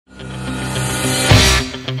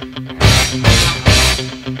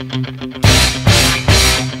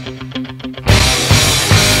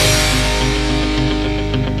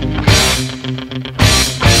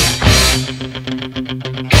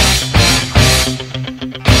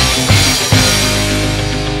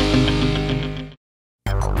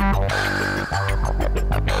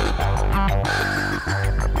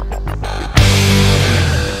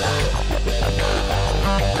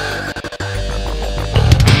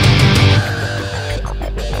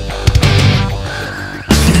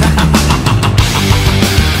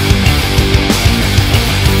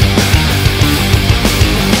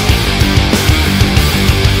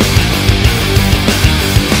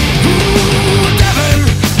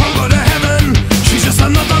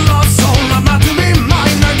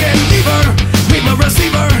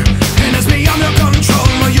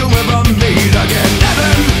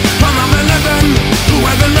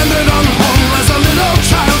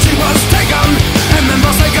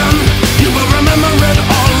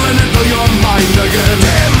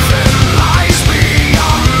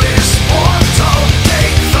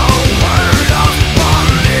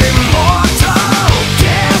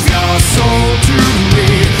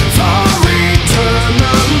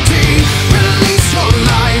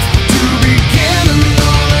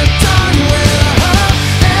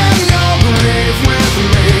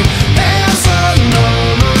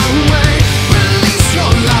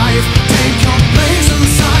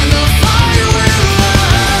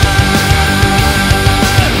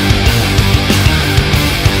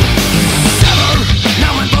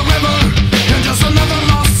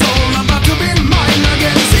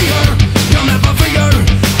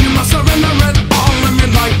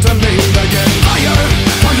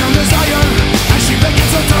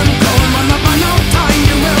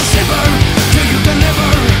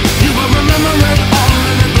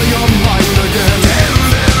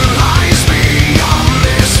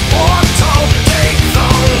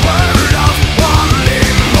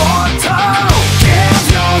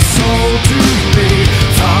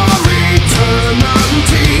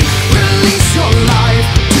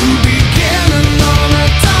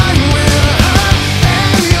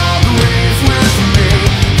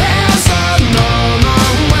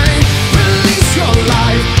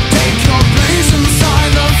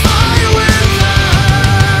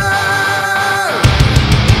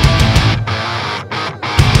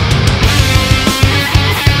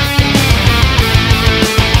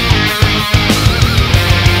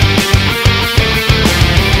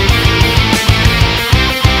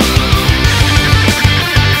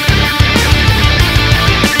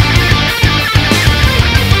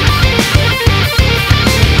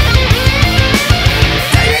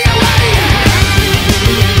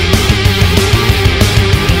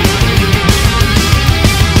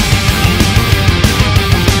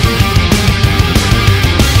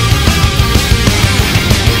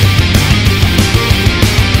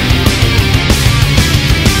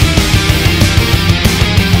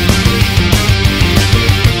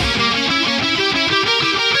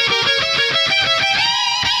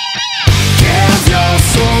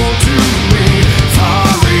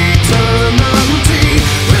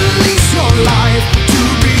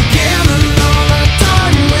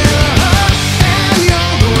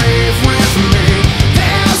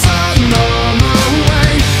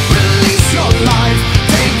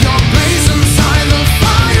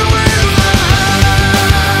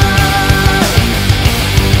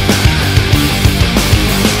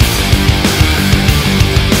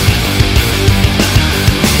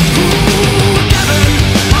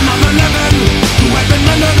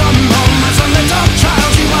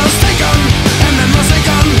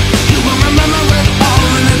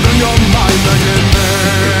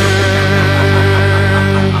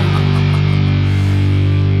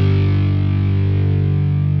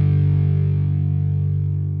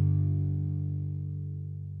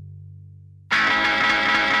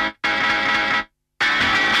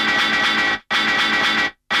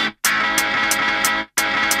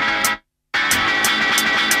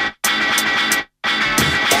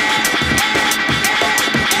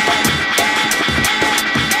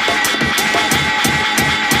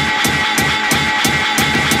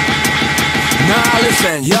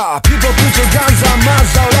listen, yeah. People put your guns on my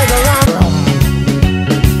soul, let around.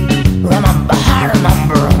 Remember, I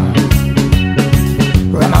remember.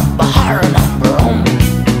 Remember, I remember.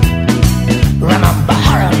 Remember,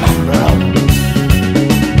 I remember.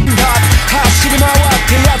 走り回っ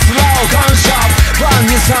て奴らをガンショップ。万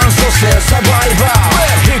二三そしてサバイバー。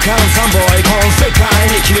悲観三ボーイこの世界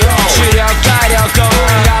に生きろ。視力体力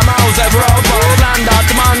がマウゼブローボーなんだっ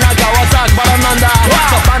て真ん中はザクバラなんだ。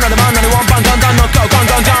サバナで真ん中にワンパン簡単のゴーゴン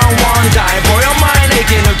ゴンゴン One time for your mind 生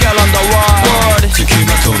き抜けるんだワールド。付き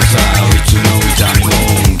まとうさいつの痛み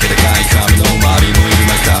も気高い髪の周りも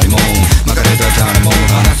夢かりも巻かれた種も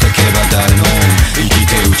話せけば誰も生き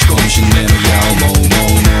て打ち込む信念の矢をもう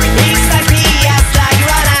It's like PS like you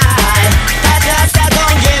and I Touch us that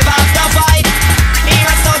don't give up the fight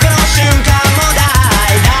今そこの瞬間も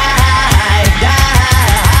die die die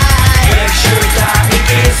Make sure that we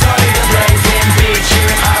get solid blazing Beat you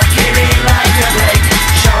up, kill it like a break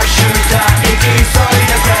Short shooter, it gets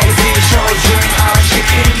solid crazy Short you up,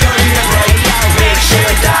 shaking, you're in the break Make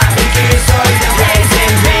sure that we get solid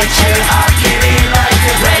blazing Beat you up, kill it like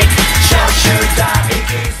a break Short shooter, it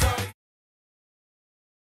gets solid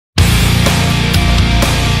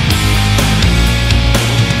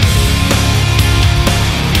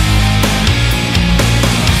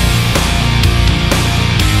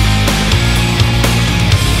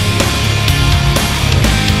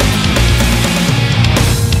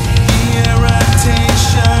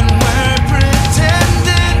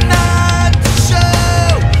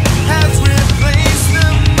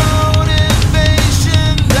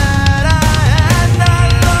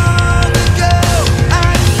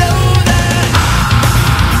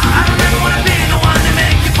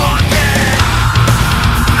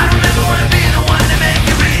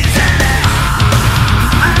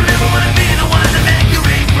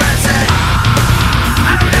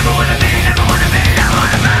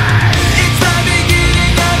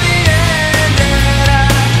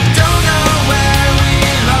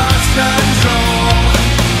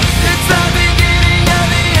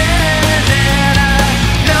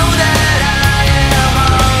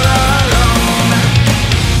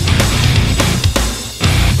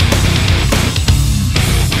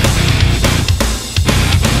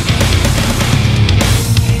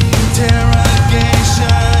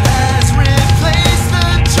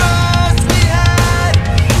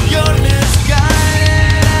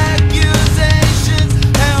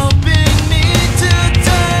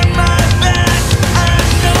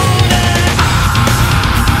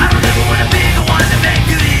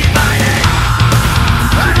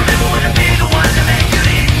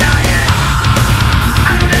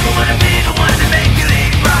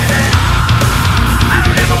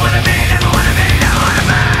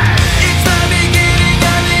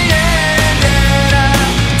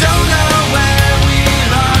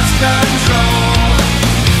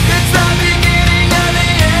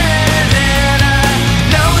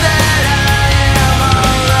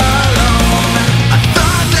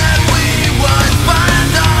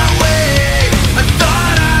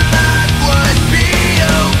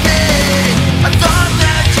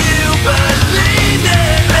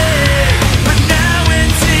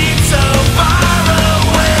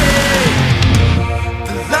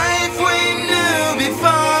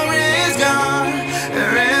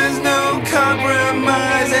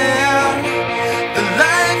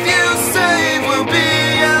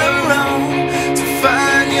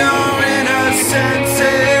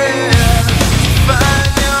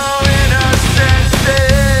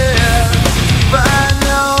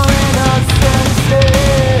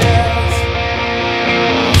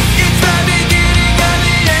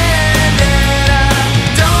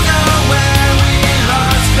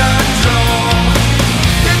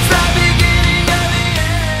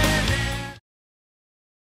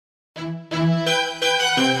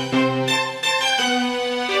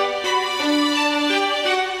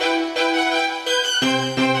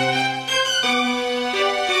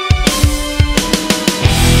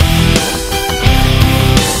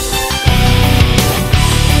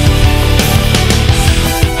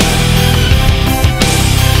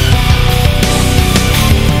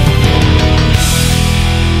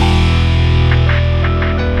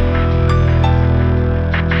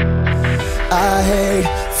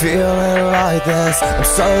feeling like this. I'm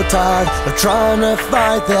so tired of trying to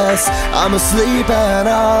fight this. I'm asleep and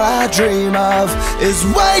all I dream of is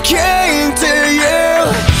waking to you.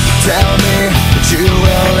 Tell me that you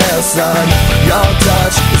will listen. Your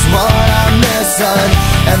touch is what I'm missing.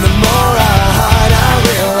 And the more I hide, I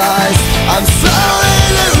realize I'm slowly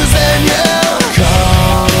losing you.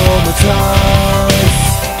 Comatose,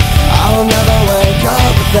 I'll never wake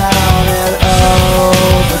up without